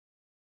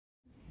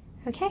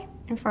Okay,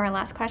 and for our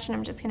last question,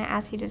 I'm just going to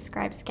ask you to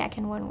describe SCEC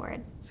in one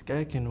word.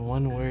 SCEC in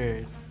one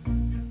word.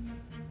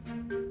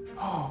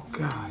 Oh,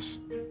 gosh.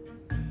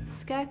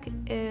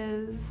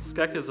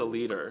 SCEC is a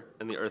leader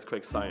in the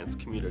earthquake science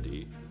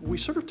community. We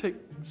sort of take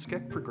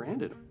SCEC for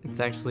granted.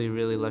 It's actually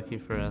really lucky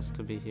for us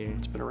to be here.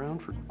 It's been around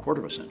for a quarter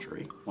of a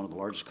century, one of the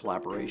largest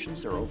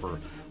collaborations. There are over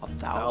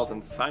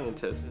 1,000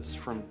 scientists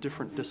from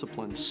different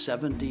disciplines.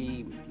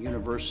 70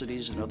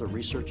 universities and other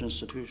research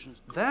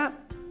institutions. That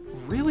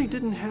really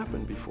didn't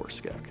happen before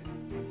SCEC.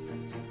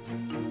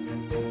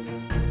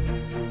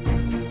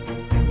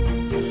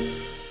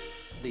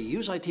 The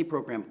UseIT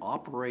program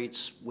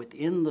operates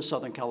within the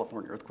Southern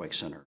California Earthquake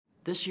Center.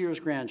 This year's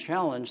grand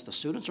challenge, the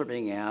students are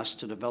being asked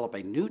to develop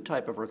a new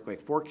type of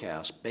earthquake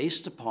forecast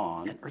based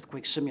upon an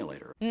earthquake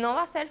simulator. No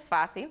va a ser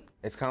fácil.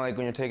 It's kind of like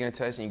when you're taking a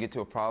test and you get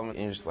to a problem and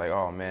you're just like,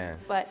 oh man.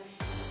 But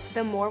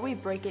the more we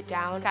break it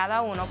down,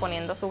 Cada uno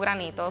poniendo sus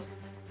granitos.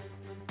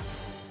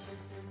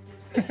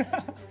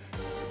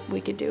 we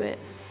could do it.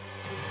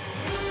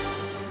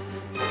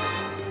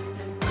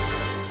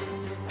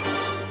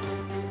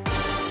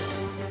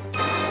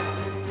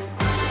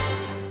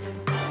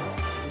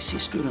 We see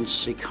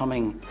students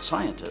becoming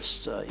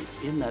scientists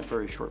in that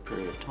very short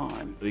period of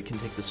time. We can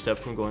take the step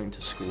from going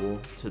to school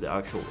to the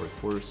actual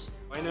workforce.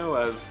 I know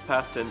of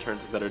past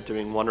interns that are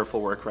doing wonderful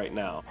work right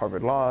now.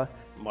 Harvard Law,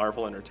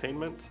 Marvel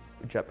Entertainment,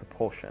 Jet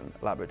Propulsion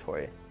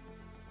Laboratory.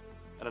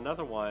 And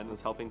another one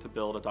is helping to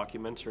build a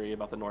documentary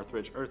about the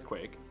Northridge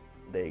earthquake.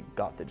 They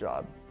got the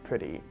job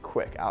pretty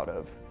quick out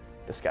of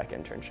the SCEC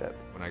internship.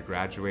 When I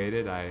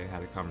graduated, I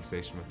had a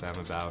conversation with them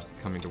about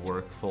coming to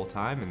work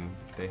full-time, and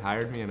they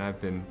hired me, and I've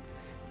been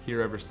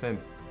here ever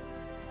since.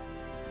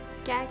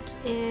 SCEC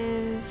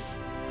is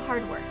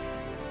hard work.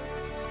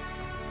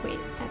 Wait,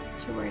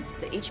 that's two words.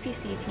 The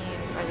HPC team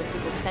are the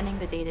people sending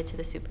the data to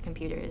the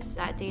supercomputers.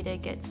 That data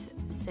gets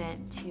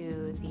sent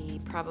to the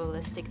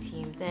probabilistic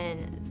team.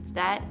 Then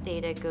that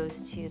data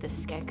goes to the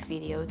SCEC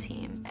video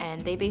team.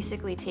 And they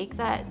basically take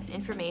that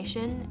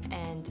information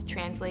and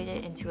translate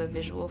it into a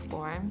visual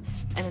form,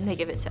 and then they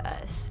give it to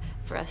us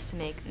for us to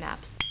make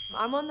maps.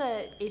 I'm on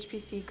the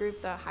HPC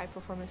group, the High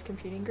Performance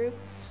Computing group.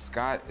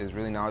 Scott is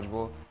really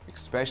knowledgeable,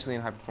 especially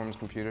in high-performance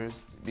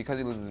computers. Because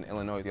he lives in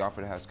Illinois, they offer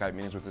to have Skype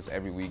meetings with us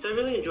every week. So I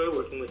really enjoy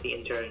working with the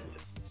interns.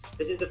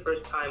 This is the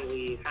first time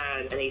we've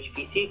had an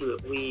HPC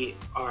group. We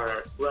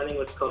are running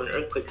what's called an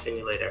earthquake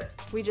simulator.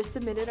 We just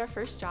submitted our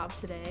first job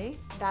today.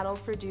 That'll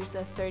produce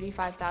a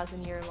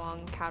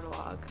 35,000-year-long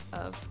catalog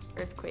of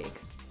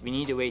earthquakes. We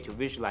need a way to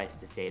visualize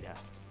this data,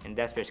 and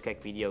that's where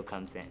SCEC Video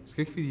comes in.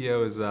 SCEC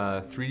Video is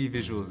a 3D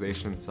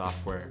visualization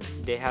software.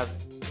 They have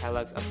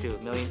catalogs up to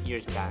 1 million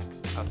years back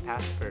of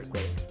past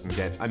earthquakes. You can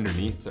get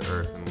underneath the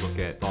earth and look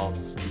at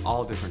faults from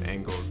all different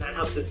angles. That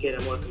helps us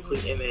get a more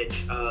complete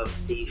image of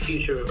the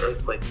future of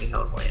earthquakes in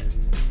California.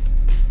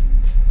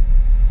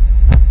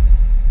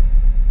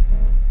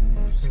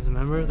 As a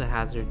member of the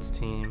hazards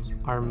team,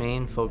 our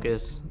main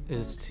focus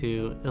is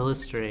to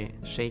illustrate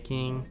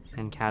shaking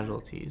and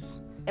casualties.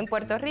 En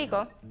Puerto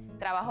Rico,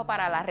 trabajo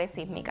para la red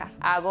sísmica.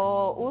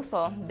 Hago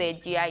uso de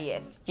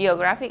GIS,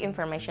 Geographic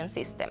Information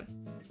System.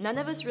 None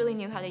of us really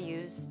knew how to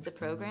use the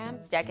program.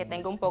 Ya que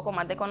tengo un poco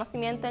más de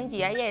conocimiento en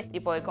GIS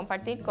y poder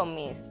compartir con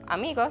mis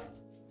amigos.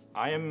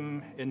 I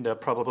am in the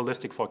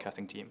probabilistic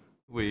forecasting team.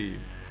 We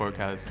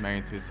forecast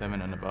magnitude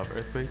 7 and above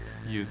earthquakes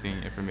using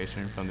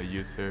information from the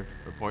USERF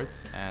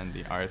reports and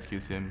the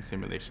RSQ-SIM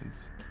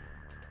simulations.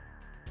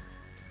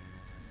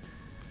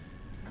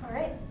 All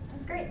right,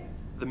 that's great.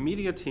 The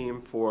media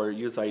team for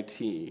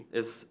UseIT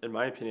is, in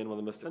my opinion, one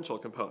of the most essential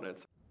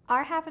components.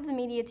 Our half of the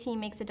media team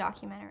makes a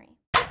documentary,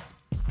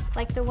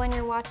 like the one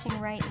you're watching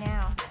right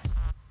now.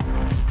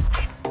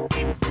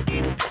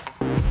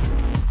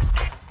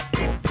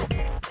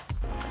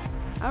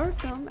 Our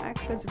film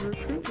acts as a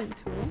recruitment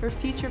tool for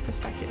future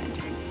prospective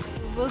interns.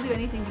 We'll do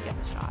anything to get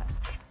the shot.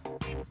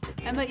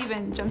 Emma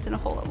even jumped in a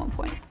hole at one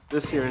point.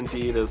 This year,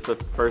 indeed, is the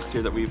first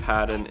year that we've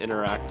had an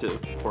interactive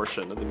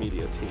portion of the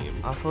media team.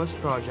 Our first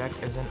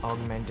project is an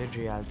augmented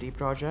reality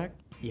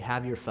project. You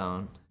have your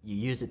phone, you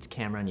use its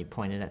camera and you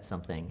point it at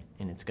something,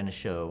 and it's going to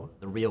show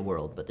the real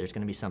world, but there's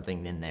going to be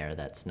something in there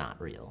that's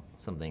not real,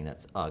 something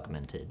that's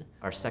augmented.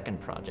 Our second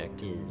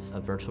project is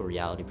a virtual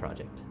reality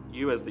project.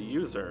 You, as the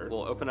user,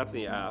 will open up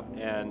the app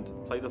and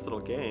play this little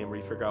game where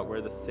you figure out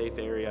where the safe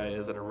area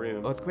is in a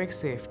room. Earthquake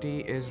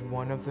safety is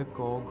one of the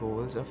core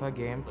goals of our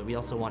game. But we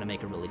also want to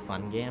make a really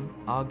fun game.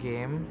 Our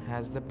game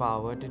has the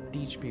power to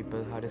teach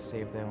people how to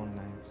save their own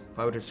lives. If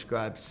I were to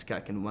describe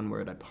SCEC in one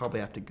word, I'd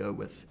probably have to go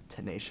with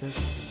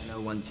tenacious. I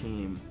know one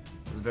team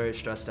was very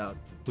stressed out.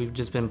 We've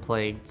just been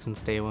plagued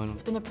since day one.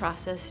 It's been a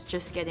process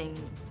just getting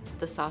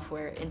the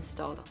software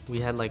installed. We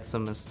had like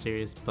some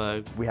mysterious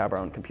bug. We have our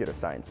own computer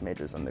science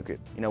majors in the group.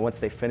 You know, once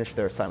they finished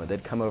their assignment,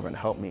 they'd come over and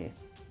help me.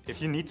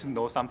 If you need to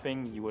know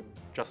something, you would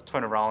just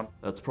turn around.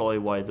 That's probably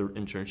why the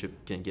internship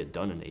can get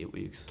done in 8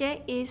 weeks.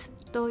 ¿Qué es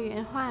多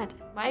元化的?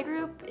 My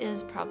group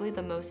is probably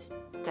the most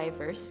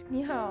diverse.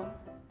 你好.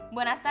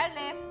 Buenas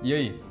tardes.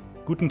 Yay.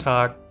 Guten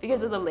Tag.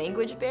 Because of the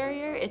language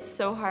barrier, it's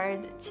so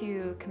hard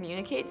to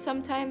communicate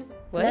sometimes.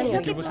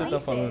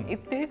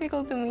 It's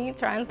difficult to me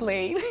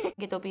translate.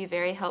 It'll be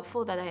very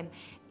helpful that I'm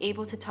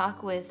able to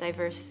talk with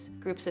diverse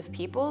groups of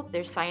people.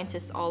 There's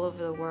scientists all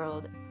over the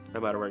world. No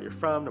matter where you're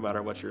from, no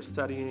matter what you're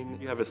studying,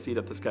 you have a seat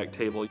at the SCEC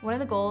table. One of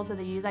the goals of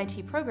the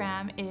UseIT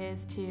program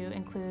is to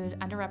include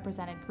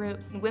underrepresented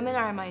groups. Women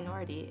are a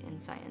minority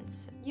in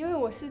science. 因为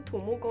我是土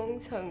木工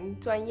程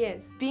专业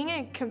Being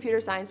a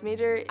computer science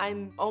major,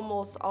 I'm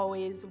almost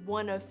always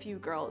one of few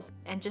girls.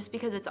 And just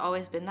because it's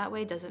always been that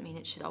way doesn't mean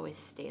it should always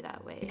stay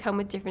that way. They come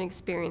with different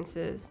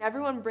experiences.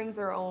 Everyone brings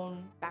their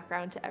own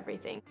background to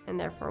everything, and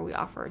therefore we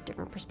offer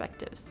different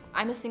perspectives.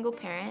 I'm a single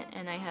parent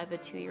and I have a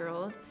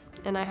 2-year-old.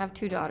 And I have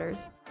 2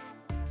 daughters.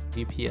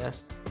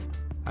 DPS.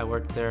 I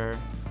work there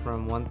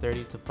from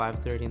 1:30 to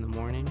 5:30 in the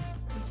morning.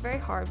 It's very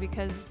hard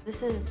because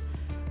this is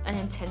an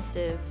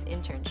intensive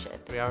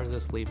internship. 3 hours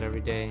of sleep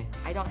every day.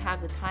 I don't have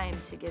the time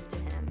to give to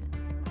him.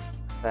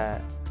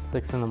 At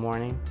 6 in the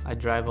morning, I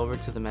drive over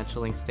to the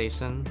Metrolink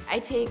station. I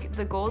take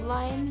the gold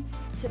line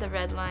to the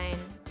red line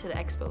to the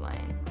expo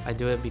line. I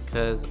do it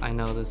because I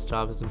know this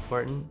job is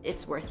important.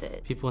 It's worth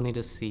it. People need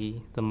to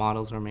see the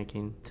models we're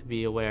making to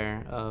be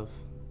aware of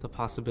the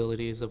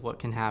possibilities of what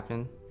can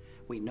happen.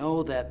 We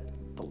know that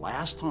the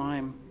last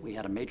time we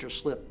had a major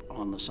slip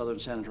on the southern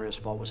San Andreas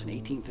Fault was in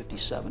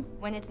 1857.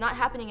 When it's not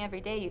happening every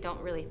day, you don't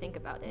really think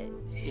about it.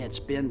 It's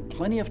been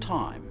plenty of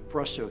time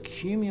for us to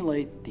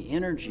accumulate the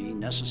energy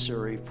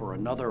necessary for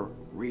another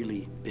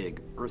really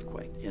big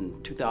earthquake.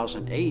 In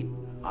 2008,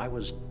 I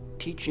was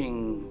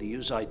teaching the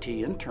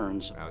UseIT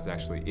interns. I was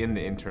actually in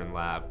the intern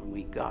lab when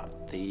we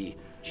got the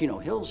Chino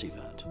Hills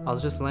event. I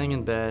was just laying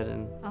in bed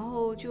and 然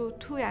后就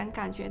突然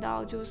感觉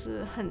到就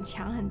是很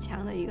强很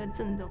强的一个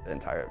震动。 The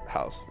entire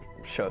house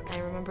shook.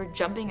 I remember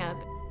jumping up.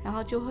 然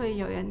后就会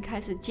有人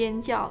开始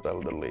尖叫。 I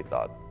literally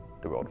thought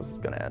the world was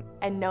gonna end.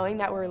 And knowing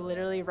that we're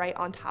literally right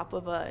on top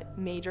of a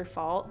major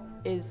fault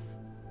is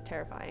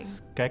terrifying.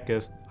 SCEC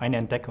ist eine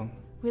Entdeckung.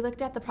 We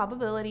looked at the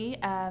probability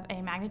of a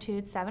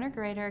magnitude 7 or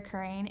greater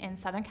occurring in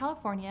Southern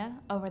California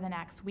over the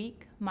next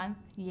week, month,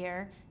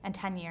 year, and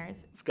 10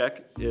 years.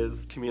 SCEC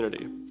is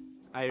community.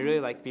 I really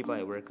like the people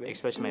I work with,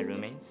 especially my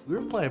roommates. We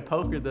were playing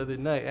poker the other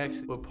night,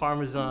 actually, with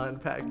Parmesan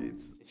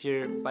packets. If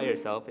you're by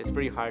yourself, it's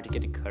pretty hard to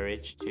get the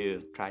courage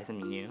to try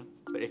something new.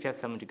 But if you have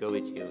someone to go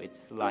with you,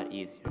 it's a lot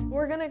easier.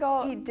 We're gonna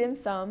go eat dim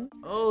sum.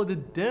 Oh, the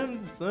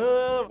dim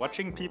sum!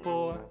 Watching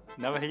people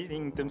never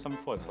eating dim sum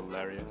before is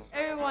hilarious.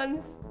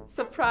 Everyone's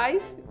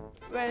surprised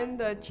when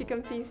the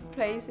chicken feet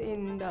plays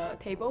in the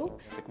table.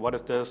 It's like, what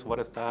is this? What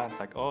is that? It's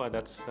like, oh,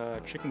 that's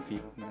chicken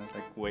feet. And I was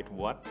like, wait,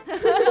 what?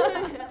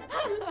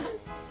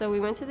 So we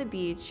went to the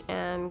beach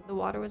and the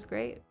water was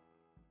great.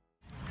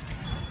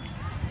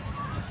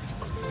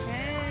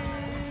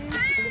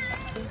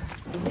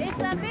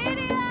 It's a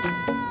video!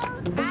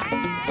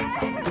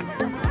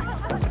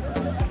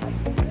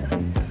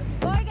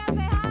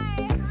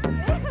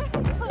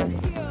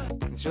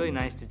 It's really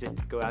nice to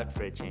just go out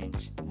for a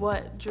change.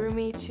 What drew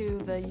me to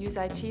the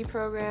UseIT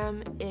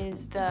program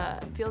is the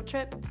field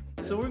trip.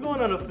 So we're going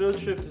on a field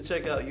trip to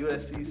check out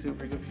USC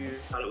supercomputers.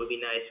 Thought it would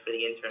be nice for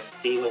the interns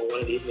to see what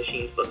one of these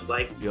machines looks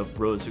like. You have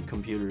rows of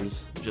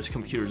computers, just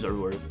computers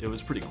everywhere. It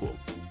was pretty cool.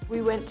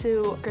 We went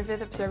to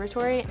Griffith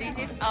Observatory. This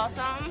is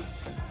awesome.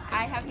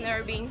 I have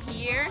never been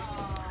here.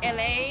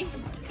 LA,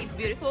 it's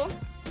beautiful.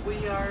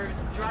 We are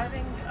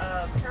driving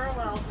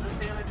parallel to the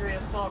San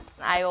Andreas Fault.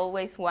 I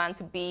always want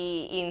to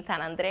be in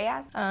San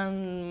Andreas,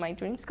 and my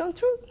dreams come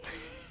true.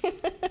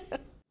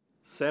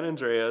 San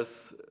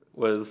Andreas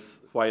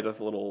was quite a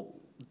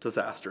little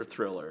disaster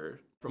thriller.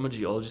 From a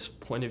geologist's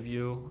point of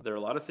view, there are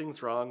a lot of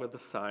things wrong with the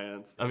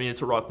science. I mean,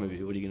 it's a rock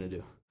movie. What are you going to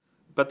do?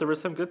 But there were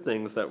some good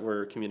things that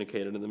were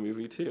communicated in the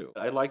movie too.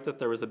 I like that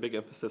there was a big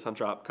emphasis on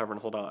drop, cover,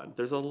 and hold on.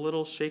 There's a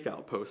little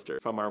shakeout poster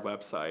from our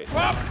website.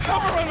 Drop,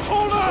 cover, and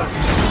hold on!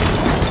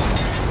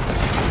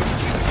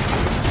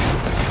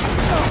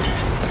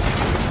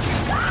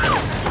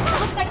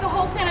 Looks like the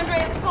whole San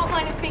Andreas fault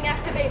line is being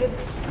activated.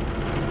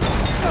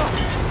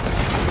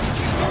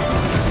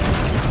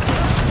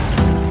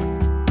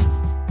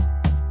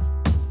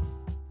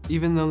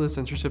 Even though this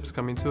internship is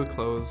coming to a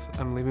close,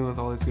 I'm leaving with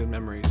all these good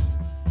memories.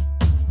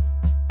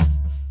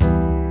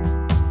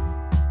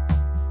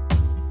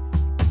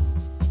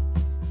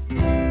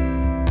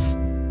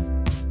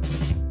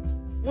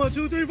 One,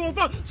 two, three, four,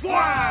 five.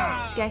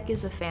 Swag! SCEC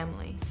is a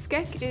family.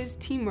 SCEC is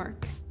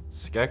teamwork.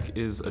 SCEC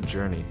is a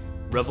journey.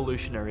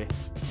 Revolutionary.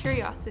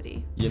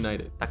 Curiosity.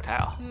 United.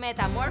 Tactile.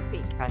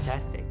 Metamorphic.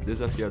 Fantastic.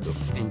 Desafiador.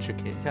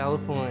 Intricate.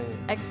 California.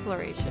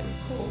 Exploration.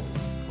 Cool.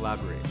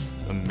 Collaborate.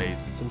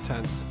 Amazing. It's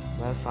intense.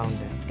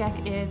 Well-founded.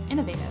 SCEC is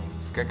innovative.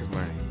 SCEC is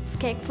learning.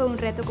 SCEC fue un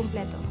reto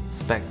completo.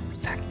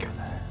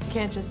 Spectacular. You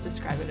can't just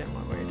describe it in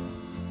one word.